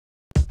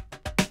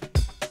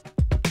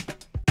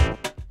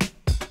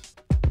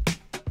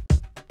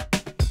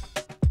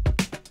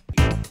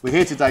We're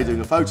here today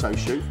doing a photo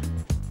shoot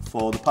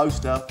for the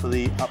poster for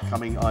the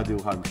upcoming Ideal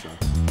Home Show.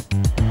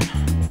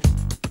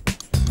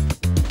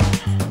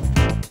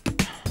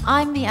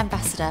 I'm the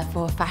ambassador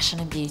for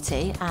fashion and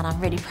beauty, and I'm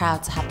really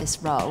proud to have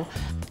this role.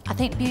 I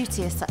think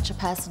beauty is such a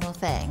personal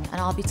thing, and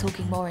I'll be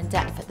talking more in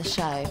depth at the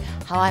show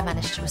how I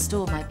managed to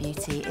restore my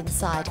beauty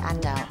inside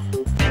and out.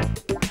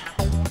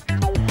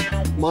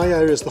 My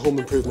area is the home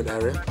improvement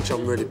area, which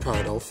I'm really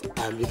proud of.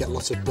 You get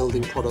lots of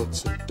building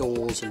products and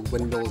doors and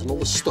windows and all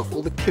the stuff,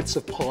 all the kits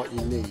of part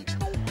you need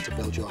to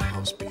build your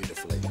house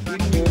beautifully.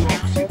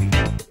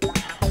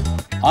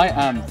 I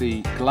am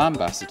the glam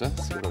ambassador,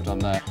 see what I've done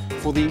there,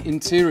 for the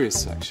interiors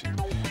section.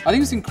 I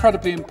think it's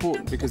incredibly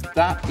important because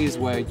that is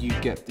where you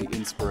get the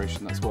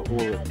inspiration. That's where all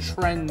the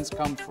trends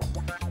come from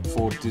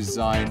for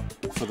design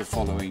for the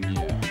following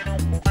year.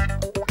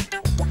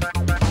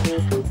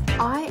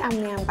 I am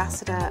the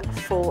ambassador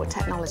for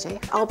technology.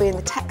 I'll be in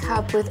the tech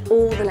hub with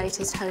all the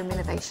latest home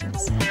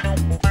innovations.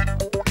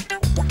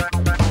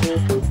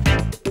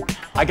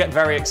 I get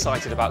very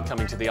excited about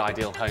coming to the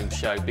Ideal Home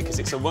Show because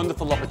it's a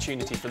wonderful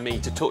opportunity for me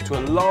to talk to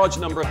a large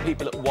number of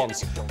people at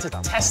once, to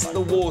test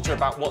the water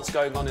about what's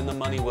going on in the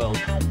money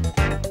world.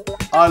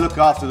 I look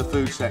after the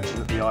food section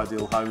at the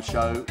Ideal Home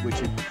Show, which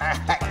is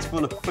packed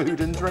full of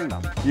food and drink.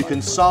 You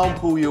can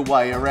sample your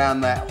way around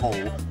that hall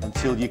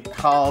until you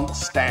can't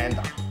stand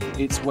up.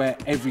 It's where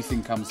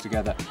everything comes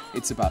together.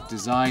 It's about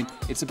design,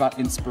 it's about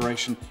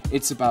inspiration,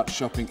 it's about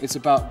shopping, it's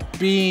about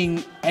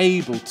being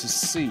able to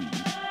see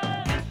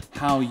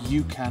how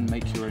you can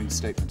make your own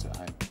statement at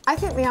home. I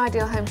think the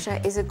Ideal Home Show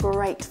is a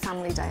great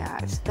family day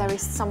out. There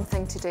is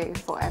something to do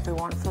for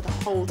everyone for the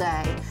whole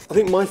day. I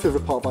think my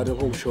favourite part of Ideal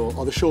Home Show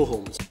are the show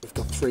homes. We've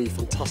got 3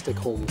 fantastic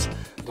homes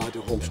at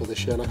Ideal Home Show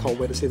this year and I can't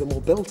wait to see them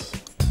all built.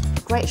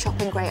 Great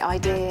shopping, great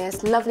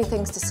ideas, lovely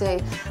things to see,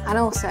 and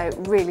also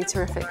really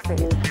terrific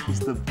food. It's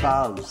the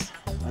buzz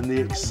and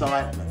the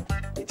excitement.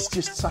 It's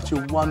just such a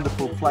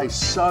wonderful place,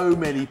 so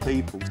many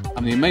people.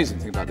 And the amazing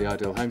thing about the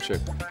Ideal Home Show,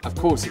 of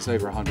course it's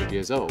over 100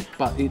 years old,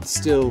 but it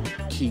still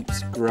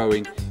keeps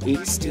growing,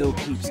 it still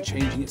keeps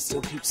changing, it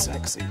still keeps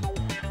sexy.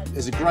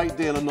 There's a great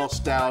deal of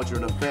nostalgia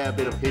and a fair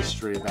bit of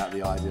history about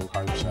the Ideal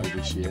Home Show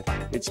this year.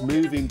 It's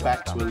moving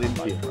back to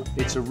Olympia,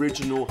 its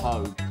original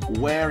home,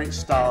 where it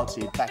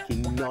started back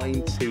in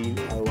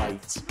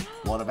 1908.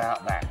 What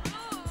about that?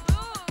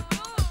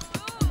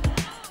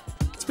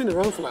 It's been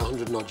around for like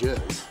 100 and odd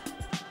years.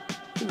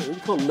 You know, you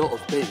can't not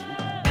have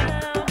been.